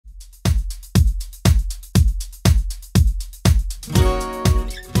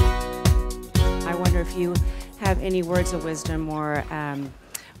if you have any words of wisdom or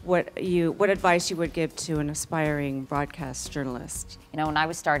what advice you would give to an aspiring broadcast journalist. You know, when I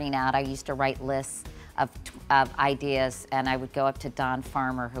was starting out, I used to write lists of ideas, and I would go up to Don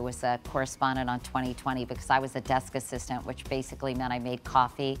Farmer, who was a correspondent on 2020, because I was a desk assistant, which basically meant I made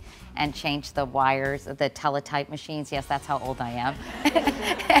coffee and changed the wires, the teletype machines. Yes, that's how old I am.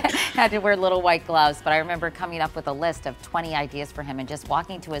 Had to wear little white gloves, but I remember coming up with a list of 20 ideas for him and just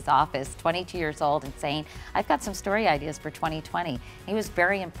walking to his office, 22 years old, and saying, I've got some story ideas for 2020. He was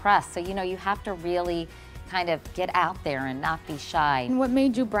very impressed. So, you know, you have to really kind of get out there and not be shy. And what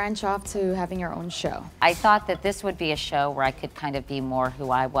made you branch off to having your own show? I thought that this would be a show where I could kind of be more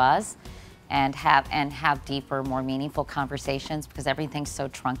who I was and have deeper, more meaningful conversations, because everything's so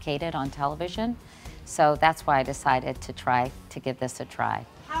truncated on television. So that's why I decided to try to give this a try.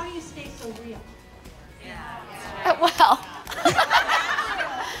 How do you stay so real? Well,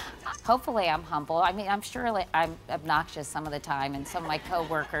 hopefully I'm humble. I mean, I'm sure I'm obnoxious some of the time, and some of my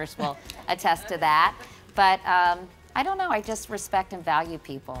coworkers will attest to that. But I don't know, I just respect and value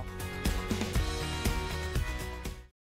people.